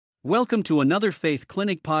Welcome to another Faith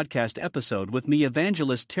Clinic podcast episode with me,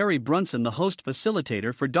 Evangelist Terry Brunson, the host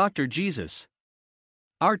facilitator for Dr. Jesus.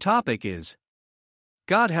 Our topic is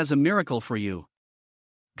God has a miracle for you.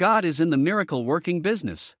 God is in the miracle working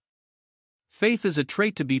business. Faith is a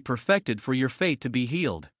trait to be perfected for your fate to be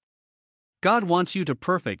healed. God wants you to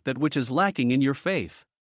perfect that which is lacking in your faith.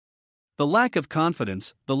 The lack of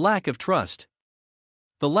confidence, the lack of trust.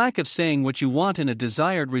 The lack of saying what you want in a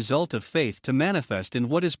desired result of faith to manifest in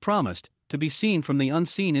what is promised, to be seen from the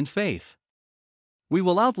unseen in faith. We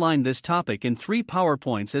will outline this topic in 3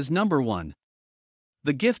 PowerPoints as number 1.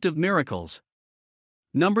 The gift of miracles.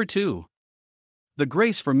 Number 2. The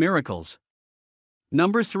grace for miracles.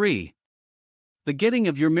 Number 3. The getting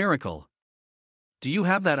of your miracle. Do you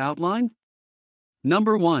have that outline?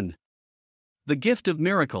 Number 1. The gift of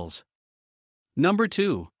miracles. Number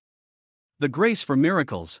 2. The grace for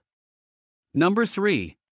miracles. Number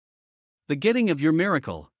 3. The getting of your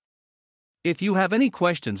miracle. If you have any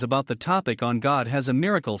questions about the topic on God has a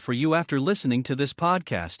miracle for you after listening to this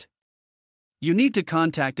podcast, you need to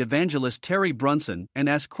contact Evangelist Terry Brunson and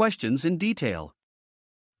ask questions in detail.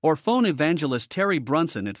 Or phone Evangelist Terry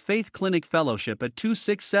Brunson at Faith Clinic Fellowship at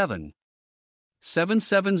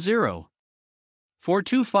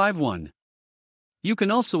 267-770-4251. You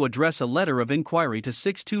can also address a letter of inquiry to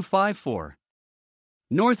 6254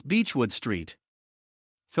 North Beechwood Street,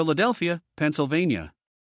 Philadelphia, Pennsylvania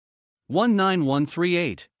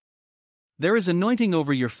 19138. There is anointing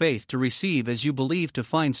over your faith to receive as you believe, to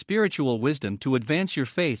find spiritual wisdom to advance your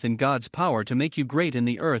faith in God's power to make you great in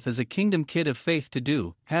the earth as a kingdom kid of faith to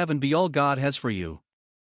do, have and be all God has for you.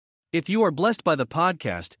 If you are blessed by the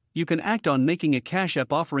podcast, you can act on making a Cash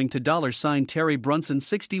App offering to $Terry Brunson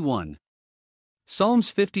 61. Psalms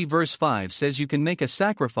 50 verse 5 says you can make a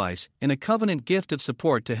sacrifice in a covenant gift of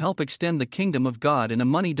support to help extend the kingdom of God in a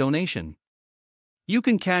money donation. You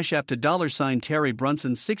can Cash App to $Terry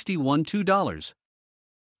Brunson 61 $2,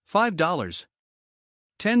 $5,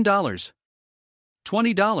 $10,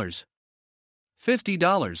 $20,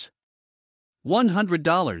 $50,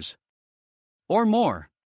 $100, or more.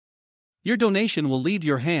 Your donation will leave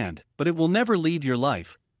your hand, but it will never leave your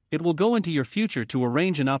life. It will go into your future to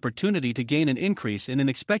arrange an opportunity to gain an increase in an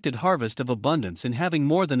expected harvest of abundance in having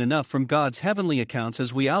more than enough from God's heavenly accounts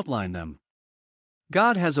as we outline them.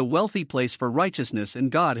 God has a wealthy place for righteousness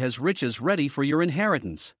and God has riches ready for your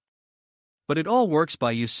inheritance. But it all works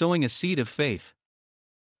by you sowing a seed of faith.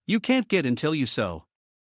 You can't get until you sow.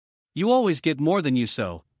 You always get more than you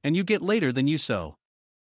sow, and you get later than you sow.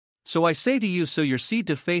 So I say to you, sow your seed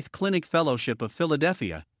to Faith Clinic Fellowship of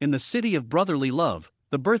Philadelphia, in the city of brotherly love,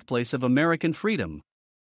 the birthplace of American freedom.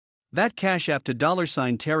 That Cash App to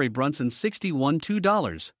 $Terry Brunson 61 $2,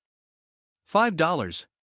 $5,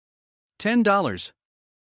 $10,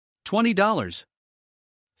 $20,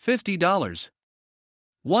 $50,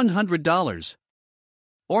 $100,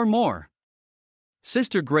 or more.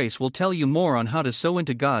 Sister Grace will tell you more on how to sow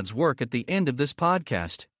into God's work at the end of this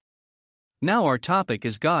podcast. Now our topic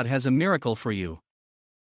is God has a miracle for you.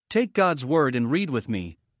 Take God's word and read with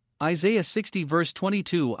me. Isaiah 60 verse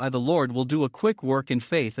 22, the Lord will do a quick work in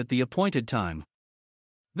faith at the appointed time.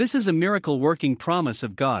 This is a miracle working promise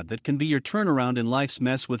of God that can be your turnaround in life's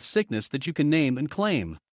mess with sickness that you can name and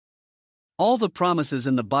claim. All the promises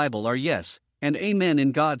in the Bible are yes and amen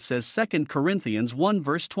in God, says 2 Corinthians 1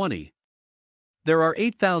 verse 20. There are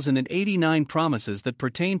 8,089 promises that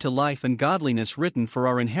pertain to life and godliness written for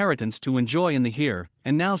our inheritance to enjoy in the here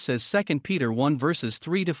and now, says 2 Peter 1 verses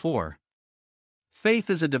 3-4. Faith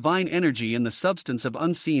is a divine energy in the substance of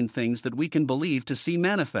unseen things that we can believe to see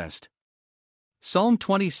manifest. Psalm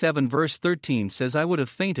 27 verse 13 says, I would have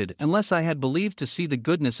fainted unless I had believed to see the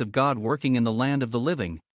goodness of God working in the land of the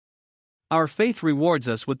living. Our faith rewards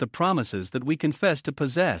us with the promises that we confess to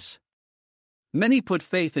possess. Many put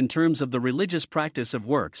faith in terms of the religious practice of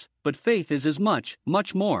works, but faith is as much,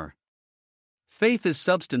 much more. Faith is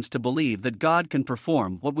substance to believe that God can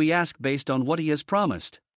perform what we ask based on what He has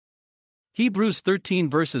promised. Hebrews 13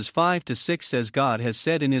 verses 5-6 says God has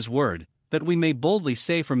said in His word, that we may boldly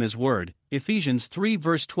say from His word. Ephesians 3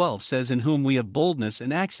 verse 12 says, in whom we have boldness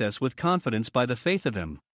and access with confidence by the faith of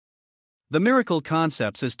Him. The miracle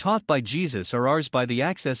concepts as taught by Jesus are ours by the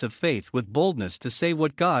access of faith with boldness to say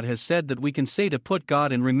what God has said that we can say, to put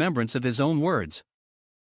God in remembrance of His own words.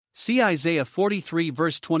 See Isaiah 43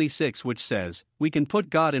 verse 26, which says, we can put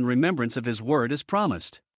God in remembrance of His word as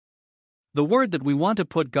promised. The word that we want to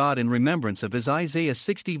put God in remembrance of is Isaiah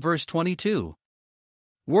 60 verse 22.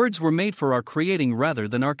 Words were made for our creating rather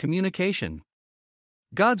than our communication.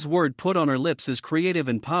 God's word put on our lips is creative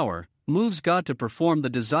in power, moves God to perform the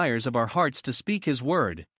desires of our hearts to speak His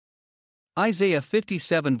word. Isaiah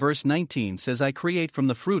 57 verse 19 says, I create from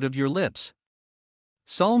the fruit of your lips.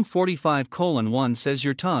 Psalm 45:1 says,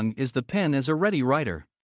 your tongue is the pen as a ready writer.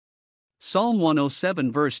 Psalm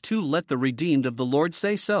 107 verse 2, let the redeemed of the Lord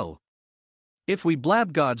say so. If we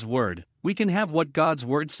blab God's word, we can have what God's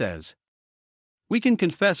word says. We can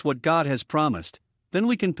confess what God has promised, then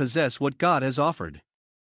we can possess what God has offered.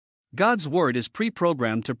 God's word is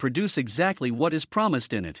pre-programmed to produce exactly what is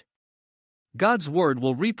promised in it. God's word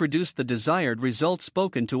will reproduce the desired result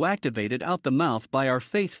spoken to activate it out the mouth by our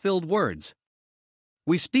faith-filled words.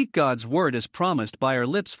 We speak God's word as promised by our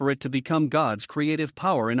lips for it to become God's creative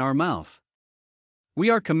power in our mouth. We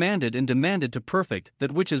are commanded and demanded to perfect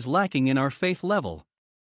that which is lacking in our faith level.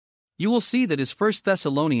 You will see that is 1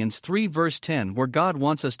 Thessalonians 3 verse 10, where God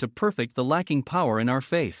wants us to perfect the lacking power in our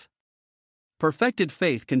faith. Perfected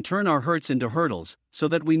faith can turn our hurts into hurdles, so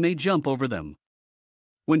that we may jump over them.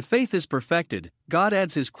 When faith is perfected, God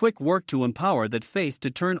adds His quick work to empower that faith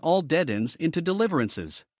to turn all dead ends into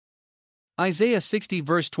deliverances. Isaiah 60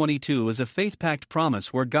 verse 22 is a faith-packed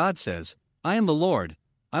promise where God says, I am the Lord,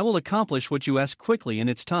 I will accomplish what you ask quickly in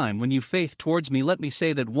its time when you faith towards me. Let me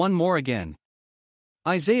say that one more again.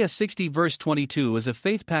 Isaiah 60 verse 22 is a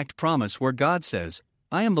faith-packed promise where God says,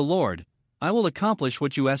 I am the Lord, I will accomplish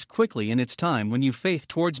what you ask quickly in its time when you faith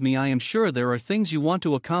towards me. I am sure there are things you want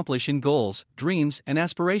to accomplish in goals, dreams, and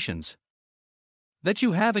aspirations that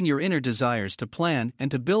you have in your inner desires to plan and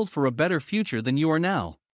to build for a better future than you are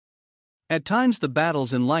now. At times the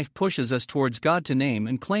battles in life pushes us towards God to name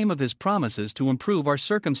and claim of His promises to improve our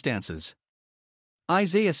circumstances.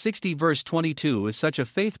 Isaiah 60 verse 22 is such a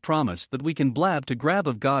faith promise that we can blab to grab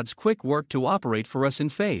of God's quick work to operate for us in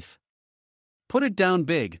faith. Put it down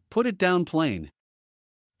big, put it down plain,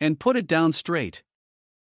 and put it down straight.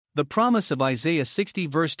 The promise of Isaiah 60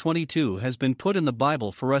 verse 22 has been put in the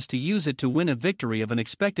Bible for us to use it to win a victory of an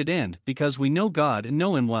expected end because we know God and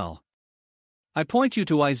know Him well. I point you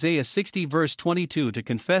to Isaiah 60 verse 22 to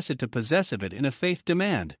confess it, to possess of it in a faith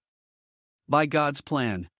demand. By God's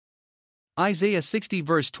plan. Isaiah 60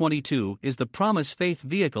 verse 22 is the promise faith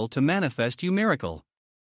vehicle to manifest your miracle.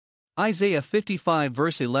 Isaiah 55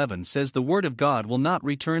 verse 11 says the word of God will not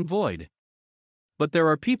return void. But there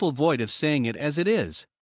are people void of saying it as it is.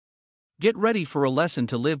 Get ready for a lesson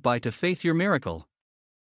to live by to faith your miracle.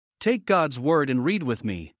 Take God's word and read with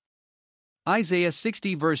me. Isaiah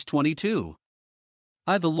 60 verse 22.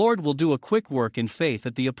 I the Lord will do a quick work in faith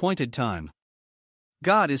at the appointed time.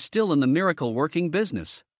 God is still in the miracle working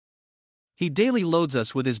business. He daily loads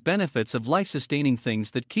us with His benefits of life-sustaining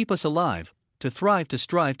things that keep us alive, to thrive, to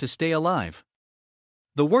strive, to stay alive.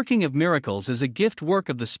 The working of miracles is a gift work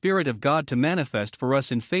of the Spirit of God to manifest for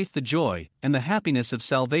us in faith the joy and the happiness of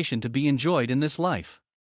salvation to be enjoyed in this life.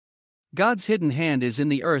 God's hidden hand is in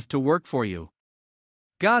the earth to work for you.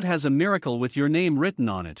 God has a miracle with your name written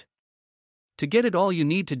on it. To get it, all you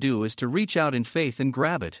need to do is to reach out in faith and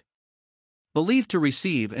grab it. Believe to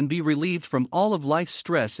receive and be relieved from all of life's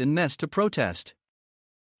stress and mess to protest.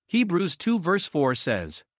 Hebrews 2 verse 4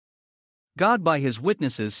 says, God by His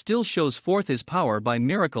witnesses still shows forth His power by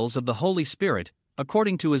miracles of the Holy Spirit,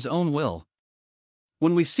 according to His own will.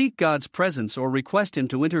 When we seek God's presence or request Him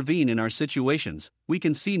to intervene in our situations, we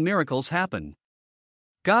can see miracles happen.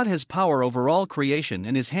 God has power over all creation,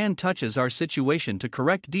 and His hand touches our situation to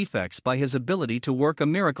correct defects by His ability to work a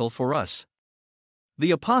miracle for us.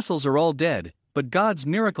 The apostles are all dead, but God's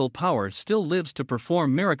miracle power still lives to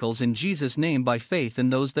perform miracles in Jesus' name by faith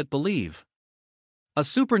in those that believe. A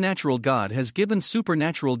supernatural God has given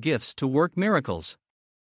supernatural gifts to work miracles.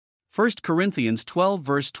 1 Corinthians 12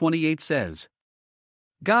 verse 28 says,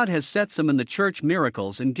 God has set some in the church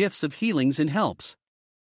miracles and gifts of healings and helps.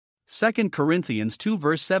 2 Corinthians 2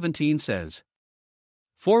 verse 17 says,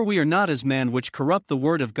 For we are not as man which corrupt the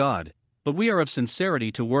word of God, but we are of sincerity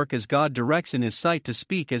to work as God directs in His sight, to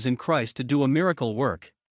speak as in Christ, to do a miracle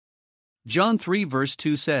work. John 3 verse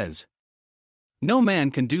 2 says, No man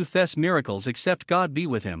can do these miracles except God be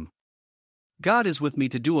with him. God is with me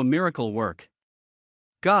to do a miracle work.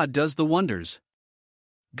 God does the wonders.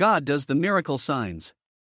 God does the miracle signs.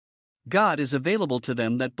 God is available to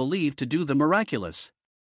them that believe to do the miraculous.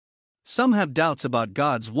 Some have doubts about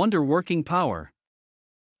God's wonder-working power.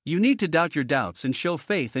 You need to doubt your doubts and show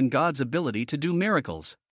faith in God's ability to do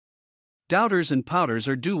miracles. Doubters and pouters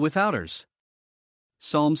are do withouters.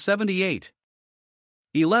 Psalm 78.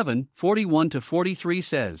 11:41-43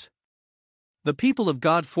 says, The people of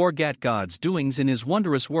God forgat God's doings in His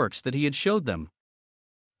wondrous works that He had showed them.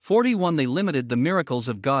 41 They limited the miracles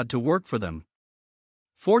of God to work for them.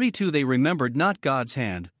 42 They remembered not God's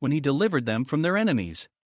hand when He delivered them from their enemies.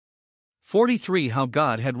 43 How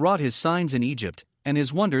God had wrought His signs in Egypt, and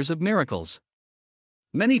his wonders of miracles.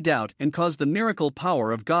 Many doubt and cause the miracle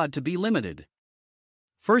power of God to be limited.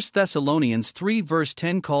 1 Thessalonians 3 verse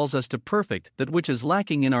 10 calls us to perfect that which is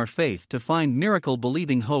lacking in our faith to find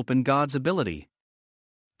miracle-believing hope in God's ability.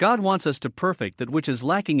 God wants us to perfect that which is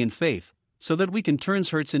lacking in faith, so that we can turn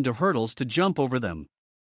hurts into hurdles to jump over them.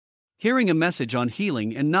 Hearing a message on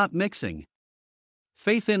healing and not mixing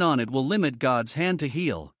faith in on it will limit God's hand to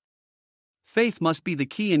heal. Faith must be the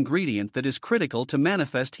key ingredient that is critical to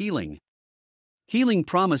manifest healing. Healing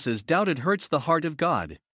promises doubted hurts the heart of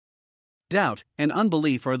God. Doubt and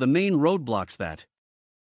unbelief are the main roadblocks that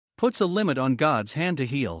puts a limit on God's hand to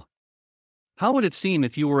heal. How would it seem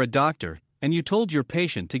if you were a doctor, and you told your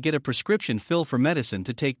patient to get a prescription fill for medicine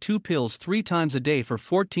to take 2 pills 3 times a day for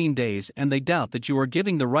 14 days and they doubt that you are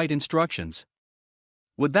giving the right instructions?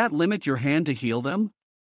 Would that limit your hand to heal them?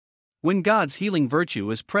 When God's healing virtue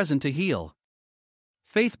is present to heal,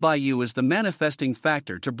 faith by you is the manifesting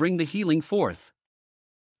factor to bring the healing forth.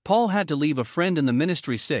 Paul had to leave a friend in the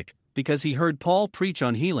ministry sick, because he heard Paul preach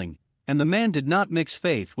on healing, and the man did not mix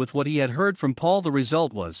faith with what he had heard from Paul. The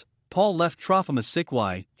result was, Paul left Trophimus sick.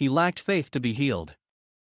 Why? He lacked faith to be healed.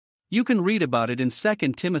 You can read about it in 2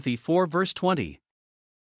 Timothy 4 verse 20.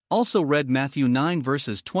 Also read Matthew 9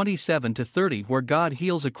 verses 27 to 30 where God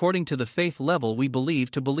heals according to the faith level we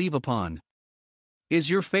believe to believe upon. Is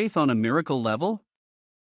your faith on a miracle level?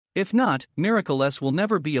 If not, miraculous will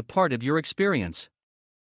never be a part of your experience.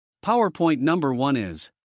 PowerPoint number 1 is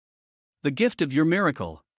the gift of your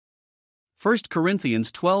miracle. 1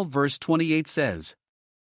 Corinthians 12 verse 28 says,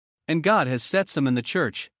 "And God has set some in the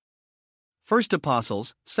church. First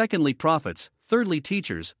apostles, secondly prophets, thirdly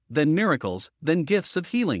teachers, then miracles, then gifts of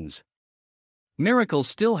healings." Miracles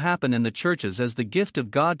still happen in the churches as the gift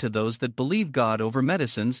of God to those that believe God over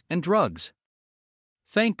medicines and drugs.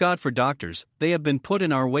 Thank God for doctors, they have been put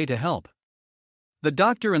in our way to help. The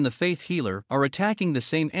doctor and the faith healer are attacking the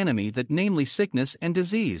same enemy, that namely sickness and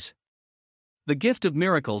disease. The gift of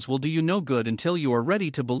miracles will do you no good until you are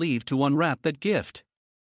ready to believe to unwrap that gift.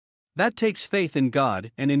 That takes faith in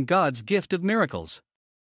God and in God's gift of miracles.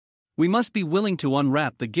 We must be willing to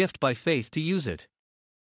unwrap the gift by faith to use it.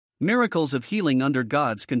 Miracles of healing under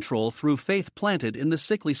God's control through faith planted in the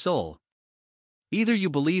sickly soul. Either you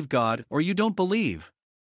believe God or you don't believe.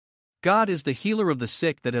 God is the healer of the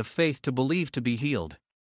sick that have faith to believe to be healed.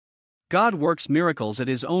 God works miracles at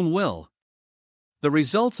His own will. The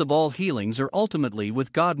results of all healings are ultimately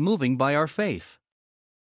with God moving by our faith.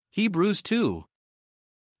 Hebrews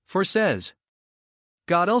 2:4 says,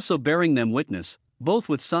 "God also bearing them witness, both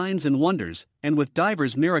with signs and wonders, and with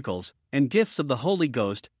divers miracles, and gifts of the Holy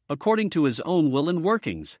Ghost, according to His own will and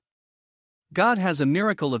workings." God has a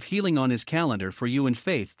miracle of healing on His calendar for you in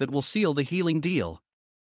faith that will seal the healing deal.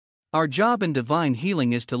 Our job in divine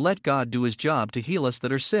healing is to let God do His job to heal us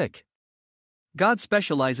that are sick. God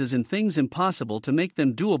specializes in things impossible to make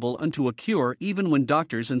them doable unto a cure, even when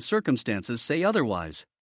doctors and circumstances say otherwise.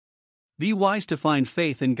 Be wise to find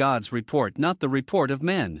faith in God's report, not the report of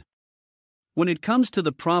men. When it comes to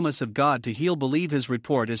the promise of God to heal, believe His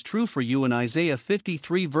report is true for you in Isaiah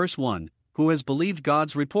 53 verse 1, who has believed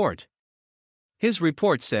God's report? His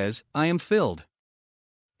report says, "I am filled."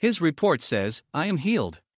 His report says, "I am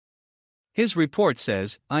healed." His report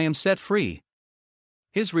says, "I am set free."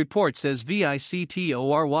 His report says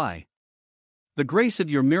victory. The grace of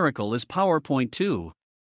your miracle is PowerPoint 2.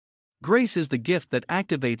 Grace is the gift that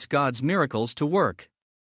activates God's miracles to work.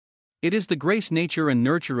 It is the grace nature and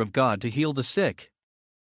nurture of God to heal the sick.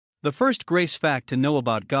 The first grace fact to know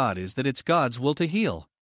about God is that it's God's will to heal.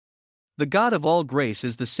 The God of all grace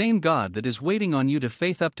is the same God that is waiting on you to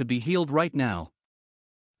faith up to be healed right now.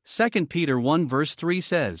 2 Peter 1 verse 3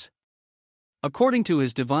 says, "According to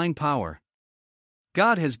His divine power,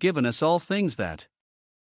 God has given us all things that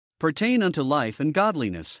pertain unto life and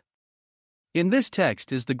godliness." In this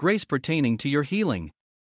text is the grace pertaining to your healing.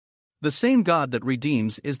 The same God that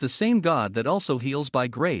redeems is the same God that also heals by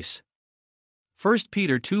grace. 1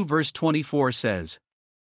 Peter 2 verse 24 says,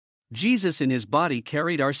 "Jesus in His body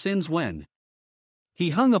carried our sins when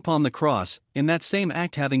He hung upon the cross, in that same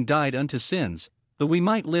act having died unto sins, that we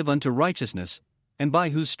might live unto righteousness, and by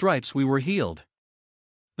whose stripes we were healed."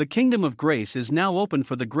 The kingdom of grace is now open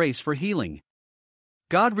for the grace for healing.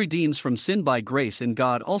 God redeems from sin by grace, and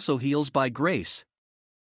God also heals by grace.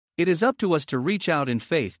 It is up to us to reach out in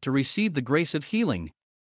faith to receive the grace of healing.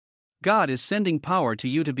 God is sending power to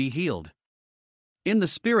you to be healed. In the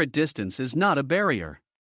spirit, distance is not a barrier.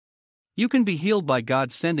 You can be healed by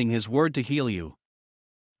God sending His word to heal you.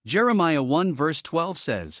 Jeremiah 1 verse 12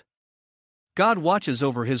 says, "God watches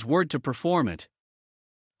over His word to perform it."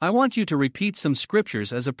 I want you to repeat some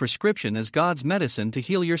scriptures as a prescription as God's medicine to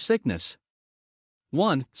heal your sickness.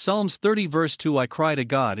 1. Psalms 30 verse 2, I cry to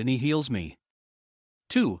God and He heals me.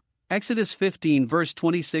 2. Exodus 15 verse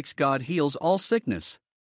 26, God heals all sickness.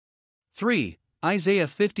 3. Isaiah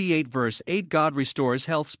 58 verse 8, God restores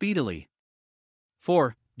health speedily.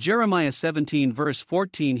 4. Jeremiah 17 verse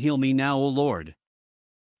 14, heal me now, O Lord.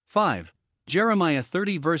 5. Jeremiah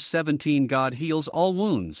 30 verse 17, God heals all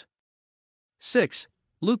wounds. 6.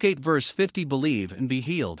 Luke 8 verse 50, believe and be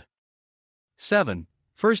healed. 7.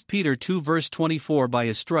 1 Peter 2 verse 24, by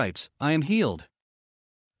His stripes, I am healed.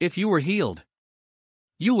 If you were healed,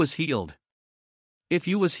 you was healed. If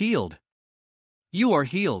you was healed, you are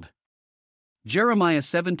healed. Jeremiah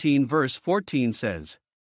 17 verse 14 says,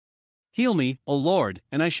 heal me, O Lord,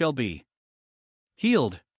 and I shall be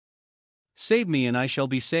healed. Save me and I shall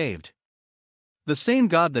be saved. The same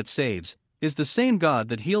God that saves is the same God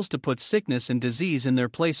that heals, to put sickness and disease in their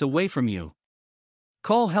place away from you.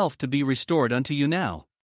 Call health to be restored unto you now.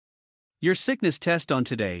 Your sickness test on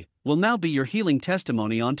today will now be your healing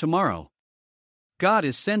testimony on tomorrow. God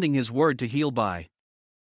is sending His word to heal by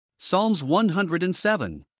Psalms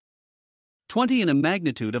 107. 20 in a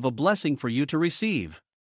magnitude of a blessing for you to receive.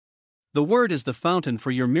 The word is the fountain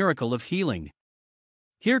for your miracle of healing.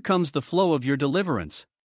 Here comes the flow of your deliverance.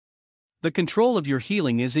 The control of your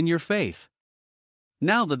healing is in your faith.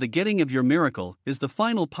 Now that the getting of your miracle is the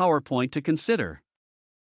final PowerPoint to consider.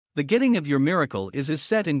 The getting of your miracle is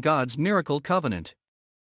set in God's miracle covenant.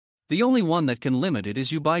 The only one that can limit it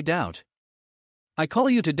is you by doubt. I call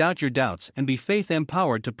you to doubt your doubts and be faith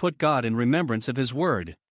empowered to put God in remembrance of His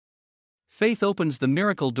word. Faith opens the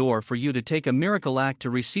miracle door for you to take a miracle act to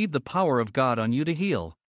receive the power of God on you to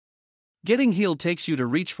heal. Getting healed takes you to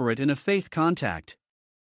reach for it in a faith contact.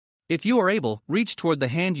 If you are able, reach toward the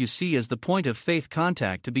hand you see as the point of faith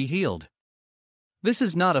contact to be healed. This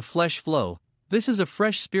is not a flesh flow, this is a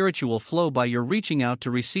fresh spiritual flow by your reaching out to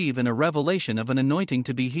receive in a revelation of an anointing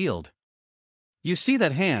to be healed. You see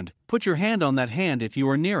that hand, put your hand on that hand if you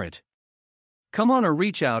are near it. Come on, or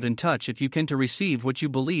reach out and touch if you can to receive what you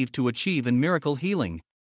believe to achieve in miracle healing.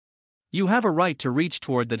 You have a right to reach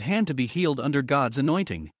toward that hand to be healed under God's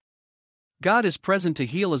anointing. God is present to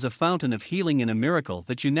heal as a fountain of healing in a miracle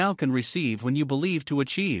that you now can receive when you believe to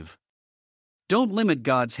achieve. Don't limit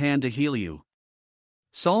God's hand to heal you.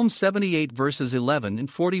 Psalm 78 verses 11 and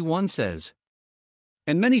 41 says,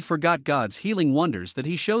 and many forgot God's healing wonders that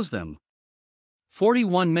He shows them.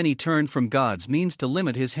 41 Many turned from God's means to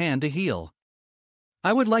limit His hand to heal.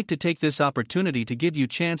 I would like to take this opportunity to give you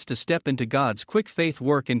chance to step into God's quick faith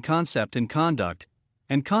work in concept and conduct,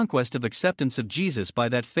 and conquest of acceptance of Jesus by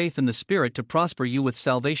that faith in the Spirit to prosper you with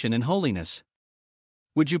salvation and holiness.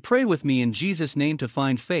 Would you pray with me in Jesus' name to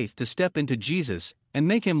find faith to step into Jesus and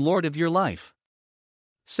make Him Lord of your life?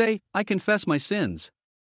 Say, I confess my sins.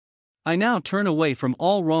 I now turn away from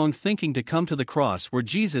all wrong thinking to come to the cross where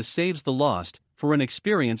Jesus saves the lost, for an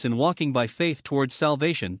experience in walking by faith towards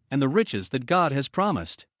salvation and the riches that God has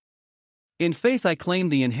promised. In faith I claim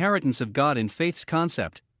the inheritance of God in faith's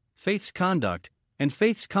concept, faith's conduct, and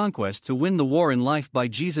faith's conquest to win the war in life by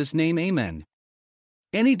Jesus' name, amen.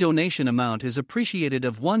 Any donation amount is appreciated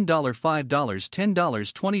of $1, $5, $10,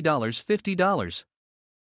 $20, $50.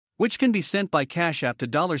 Which can be sent by Cash App to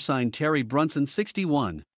 $ Terry Brunson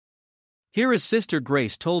 61. Here is Sister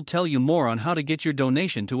Grace tell you more on how to get your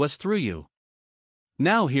donation to us through you.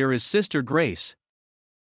 Now here is Sister Grace.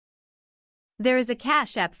 There is a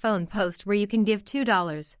Cash App phone post where you can give $2,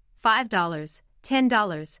 $5,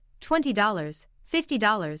 $10, $20,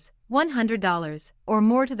 $50, $100, or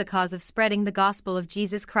more to the cause of spreading the gospel of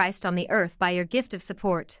Jesus Christ on the earth by your gift of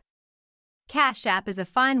support. Cash App is a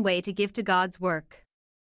fine way to give to God's work.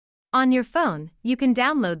 On your phone, you can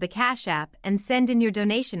download the Cash App and send in your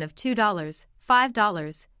donation of $2,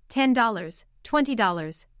 $5, $10,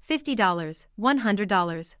 $20, $50,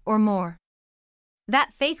 $100, or more.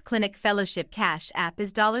 That Faith Clinic Fellowship Cash App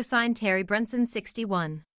is $ Terry Brunson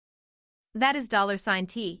 61. That is $TERRYBRUNSON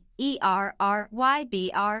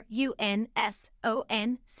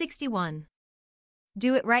 61.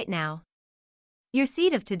 Do it right now. Your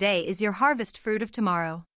seed of today is your harvest fruit of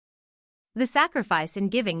tomorrow. The sacrifice in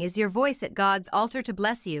giving is your voice at God's altar to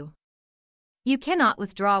bless you. You cannot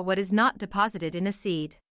withdraw what is not deposited in a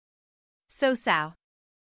seed. Sow.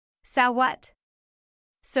 Sow what?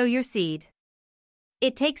 Sow your seed.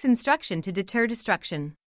 It takes instruction to deter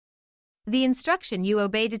destruction. The instruction you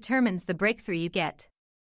obey determines the breakthrough you get.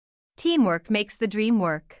 Teamwork makes the dream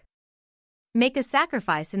work. Make a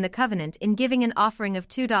sacrifice in the covenant in giving an offering of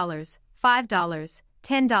 $2, $5,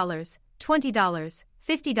 $10, $20,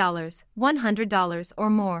 $50, $100, or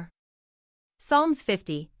more. Psalms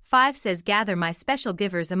 50:5 says, "Gather my special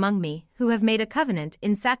givers among me, who have made a covenant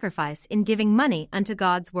in sacrifice in giving money unto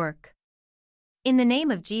God's work." In the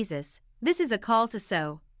name of Jesus, this is a call to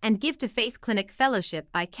sow and give to Faith Clinic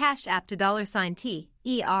Fellowship by Cash App to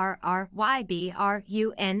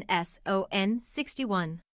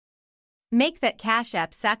 $TERRYBRUNSON61. Make that Cash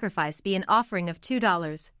App sacrifice be an offering of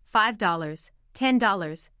 $2, $5,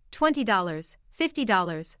 $10, $20,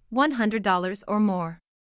 $50, $100 or more.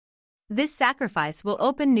 This sacrifice will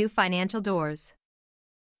open new financial doors.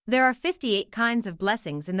 There are 58 kinds of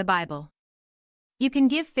blessings in the Bible. You can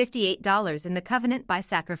give $58 in the covenant by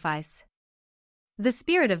sacrifice. The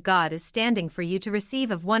Spirit of God is standing for you to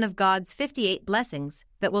receive of one of God's 58 blessings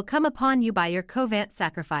that will come upon you by your covenant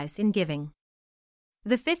sacrifice in giving.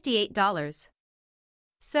 The $58.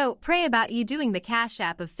 So, pray about you doing the Cash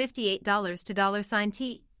App of $58 to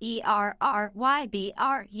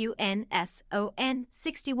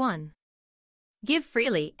 $TERRYBRUNSON61. Give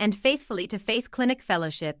freely and faithfully to Faith Clinic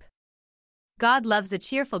Fellowship. God loves a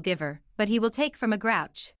cheerful giver, but He will take from a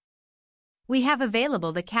grouch. We have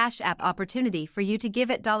available the Cash App opportunity for you to give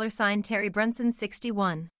at $Terry Brunson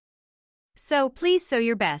 61. So please sow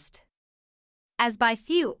your best. As by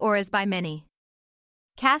few or as by many.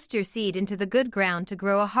 Cast your seed into the good ground to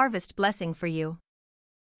grow a harvest blessing for you.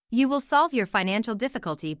 You will solve your financial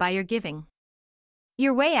difficulty by your giving.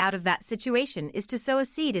 Your way out of that situation is to sow a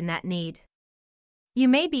seed in that need. You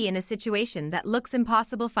may be in a situation that looks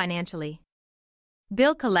impossible financially.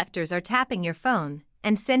 Bill collectors are tapping your phone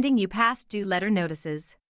and sending you past due letter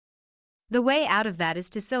notices. The way out of that is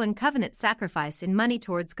to sow in covenant sacrifice in money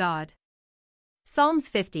towards God. Psalms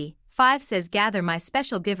 50:5 says, "Gather my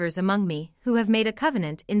special givers among me, who have made a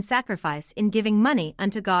covenant in sacrifice in giving money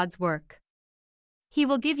unto God's work." He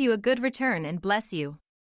will give you a good return and bless you.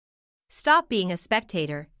 Stop being a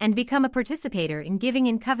spectator and become a participator in giving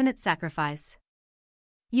in covenant sacrifice.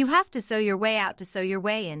 You have to sow your way out to sow your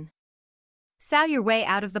way in. Sow your way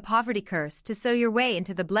out of the poverty curse to sow your way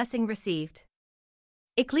into the blessing received.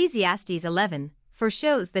 Ecclesiastes 11:4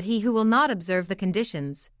 shows that he who will not observe the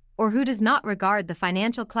conditions, or who does not regard the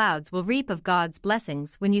financial clouds, will reap of God's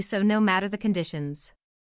blessings when you sow no matter the conditions.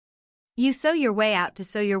 You sow your way out to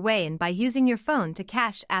sow your way in by using your phone to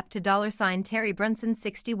Cash App to $Terry Brunson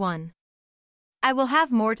 61. I will have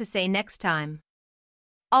more to say next time.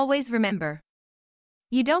 Always remember,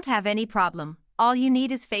 you don't have any problem, all you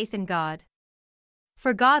need is faith in God.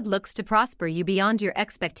 For God looks to prosper you beyond your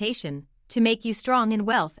expectation, to make you strong in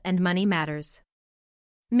wealth and money matters.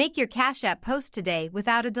 Make your Cash App post today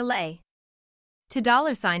without a delay. To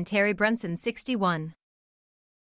 $Terry Brunson 61.